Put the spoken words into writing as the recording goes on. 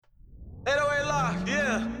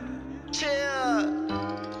Chea.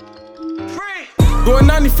 Going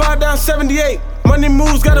 95 down 78. Money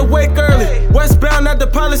moves, gotta wake early. Westbound at the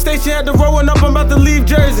pilot station, had to rolling up, I'm about to leave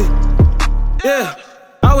Jersey. Yeah,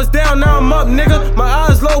 I was down, now I'm up, nigga. My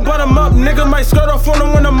eyes low, but I'm up, nigga. Might skirt off on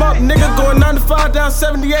them when I'm up, nigga. Going 95 down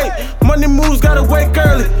 78. Money moves, gotta wake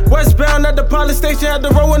early. Westbound at the pilot station, had to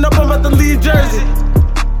rolling up, I'm about to leave Jersey.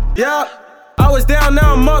 Yeah, I was down,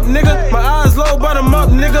 now I'm up, nigga. My eyes low, but I'm up,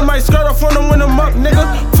 nigga. Might skirt off on them when I'm up,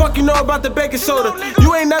 nigga. Fuck you know about the baking soda.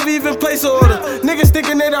 You ain't never even placed an order. Niggas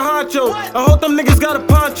thinking they the honcho. I hope them niggas got a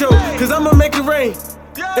poncho, cause I'ma make it rain.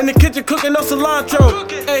 In the kitchen cooking no cilantro.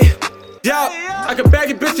 Ayy, yeah, I can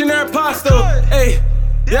bag a bitch in that pasta. Ayy,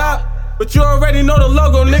 yeah. But you already know the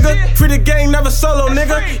logo, nigga. Free the gang, never solo,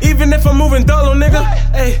 nigga. Even if I'm moving dolo, nigga.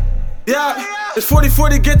 Ayy, yeah. It's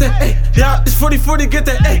 40-40, get the, ayy, yeah. It's 40-40, get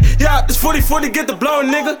the, ayy, yeah. It's 40-40, get the blow,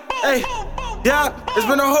 nigga. Ayy, yeah. It's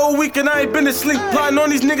been a whole week and I ain't been to sleep. Plotting on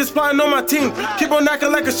these niggas, plotting on my team. Keep on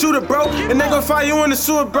acting like a shooter, bro. And they gon' fire you in the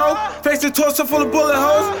sewer, bro. Face the torso full of bullet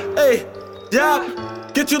holes. Ayy,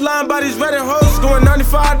 yeah. Get you lying by these Reddit hoes. Going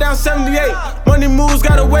 95 down 78. Money moves,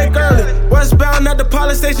 gotta wake early. Westbound at the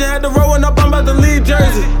pilot station, had to rolling up, I'm about to leave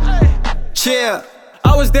Jersey. Chea.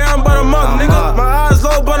 I was down, but I'm up, nigga. My eyes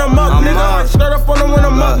low, but I'm up, nigga. I skirt up on them when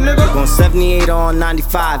I'm up, nigga. Going 78 on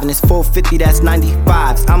 95, and it's 450, that's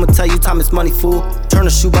 95s. I'ma tell you, time is money, fool. Turn a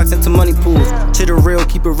shoebox into money pools. To the real,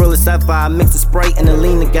 keep it real as ever. I mix the Sprite and the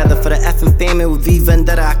lean together. For the effing family with V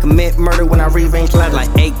Vendetta, I commit murder when I rearrange letters like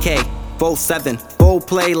AK. 4-7, full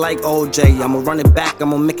play like OJ. I'ma run it back,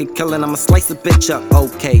 I'ma make it kill and I'ma slice the bitch up,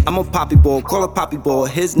 okay. I'm a poppy boy, call it poppy boy.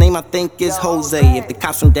 His name I think is Jose. If the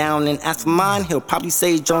cops from down and ask for mine, he'll probably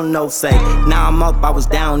say John No say. Now I'm up, I was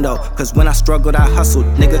down though, cause when I struggled I hustled,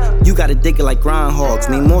 nigga. You gotta dig it like groundhogs,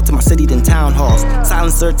 mean more to my city than town halls.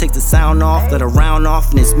 Silencer takes the sound off, let a round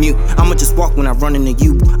off and it's mute. I'ma just walk when I run into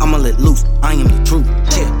you, I'ma let loose, I am the truth.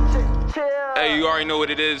 Yeah. Hey, you already know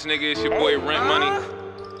what it is, nigga. It's your boy Rent Money.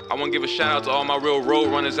 I wanna give a shout out to all my real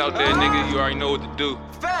road runners out there, nigga. You already know what to do.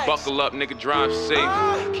 Buckle up, nigga, drive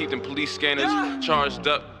safe. Keep them police scanners charged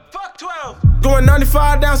up. Going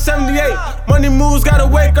 95 down 78. Money moves, gotta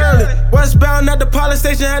wake early. Westbound at the pilot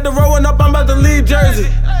station, had to rolling up, I'm about to leave Jersey.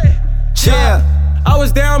 Chea. I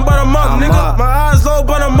was down, but I'm up, nigga. My eyes low,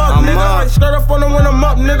 but I'm up, nigga. I skirt up on them when I'm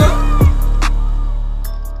up, nigga.